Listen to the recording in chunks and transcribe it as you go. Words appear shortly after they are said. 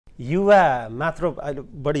युवा मात्र अहिले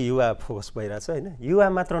बढी युवा फोकस भइरहेछ हैन युवा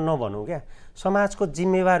मात्र नभनौँ क्या समाजको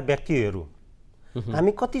जिम्मेवार व्यक्तिहरू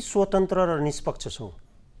हामी कति स्वतन्त्र र निष्पक्ष छौँ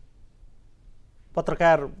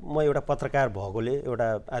पत्रकार म एउटा पत्रकार भएकोले एउटा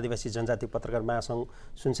आदिवासी जनजाति पत्रकार महासङ्घ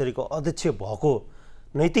सुनसरीको अध्यक्ष भएको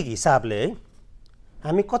नैतिक हिसाबले है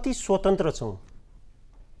हामी कति स्वतन्त्र छौँ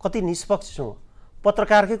कति निष्पक्ष छौँ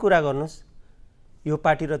पत्रकारकै कुरा गर्नुहोस् यो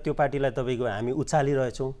पार्टी र त्यो पार्टीलाई तपाईको हामी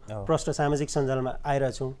उचालिरहेछौँ प्रश्न सामाजिक सञ्जालमा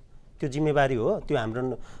आइरहेछौँ त्यो जिम्मेवारी हो त्यो हाम्रो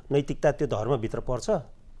नैतिकता त्यो धर्मभित्र पर्छ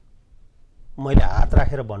मैले हात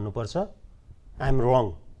राखेर भन्नुपर्छ आई एम रङ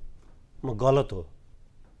म गलत हो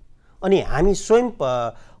अनि हामी स्वयं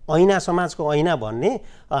ऐना समाजको ऐना भन्ने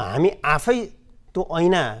हामी आफै त्यो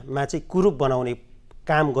ऐनामा चाहिँ कुरूप बनाउने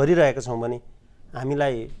काम गरिरहेका छौँ भने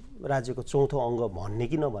हामीलाई राज्यको चौथो अङ्ग भन्ने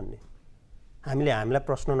कि नभन्ने हामीले हामीलाई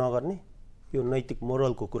प्रश्न नगर्ने यो नैतिक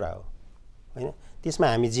मोरलको कुरा हो हैन त्यसमा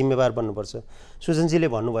हामी जिम्मेवार बन्नुपर्छ सुजनजीले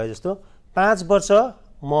भन्नुभयो जस्तो 5 वर्ष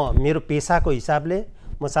म मेरो पेसाको हिसाबले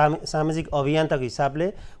म सामाजिक अभियन्ताको हिसाबले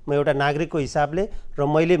म एउटा नागरिकको हिसाबले र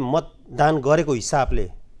मैले मतदान गरेको हिसाबले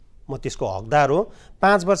म त्यसको हकदार हो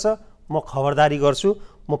 5 वर्ष म खबरदारी गर्छु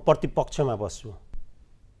म प्रतिपक्षमा बस्छु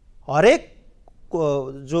हरेक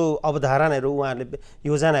जो अवधारणाहरू उहाँहरूले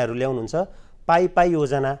योजनाहरू ल्याउनुहुन्छ पाइ पाइ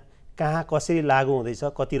योजना कहाँ कसरी लागू हुँदैछ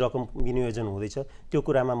कति रकम विनियोजन हुँदैछ त्यो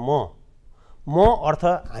कुरामा म अर्थ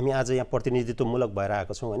हामी आज यहाँ प्रतिनिधित्वमूलक भएर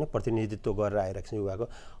आएको छौँ हैन प्रतिनिधित्व गरेर आइरहेको छौँ युवाको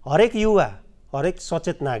हरेक युवा हरेक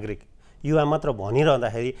सचेत नागरिक युवा मात्र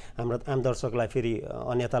भनिरहँदाखेरि हाम्रो आम दर्शकलाई फेरि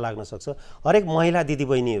अन्यथा लाग्न सक्छ हरेक महिला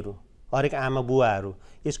दिदीबहिनीहरू हरेक आमा बुवाहरू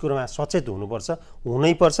यस कुरामा सचेत हुनुपर्छ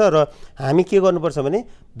हुनैपर्छ र हामी के गर्नुपर्छ भने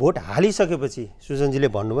भोट हालिसकेपछि सुजनजीले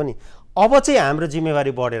भन्नुभयो नि अब चाहिँ हाम्रो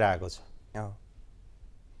जिम्मेवारी बढेर आएको छ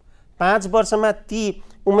 5 वर्षमा ती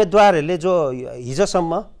उम्मेदवारहरूले जो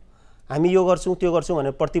हिजोसम्म हामी यो गर्छौँ त्यो गर्छौँ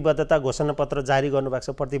भनेर प्रतिबद्धता घोषणापत्र जारी गर्नुभएको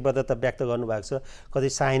छ प्रतिबद्धता व्यक्त गर्नुभएको छ कतै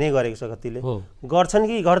साइनै गरेको छ कतिले गर्छन्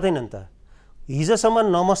कि गर्दैनन् त हिजोसम्म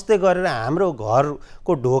नमस्ते गरेर हाम्रो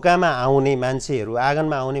घरको ढोकामा आउने मान्छेहरू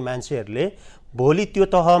आँगनमा आउने मान्छेहरूले भोलि त्यो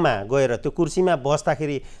तहमा गएर त्यो कुर्सीमा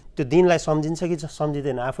बस्दाखेरि त्यो दिनलाई सम्झिन्छ कि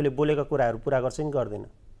सम्झिँदैन आफूले बोलेका कुराहरू पुरा गर्छ कि गर्दैन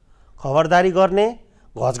खबरदारी गर्ने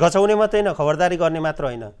घचघचाउने मात्रै होइन खबरदारी गर्ने मात्र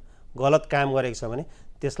होइन गलत काम गरेको छ भने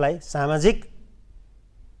त्यसलाई सामाजिक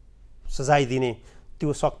सजाय दिने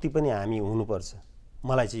त्यो शक्ति पनि हामी हुनुपर्छ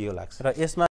मलाई चाहिँ यो लाग्छ र यसमा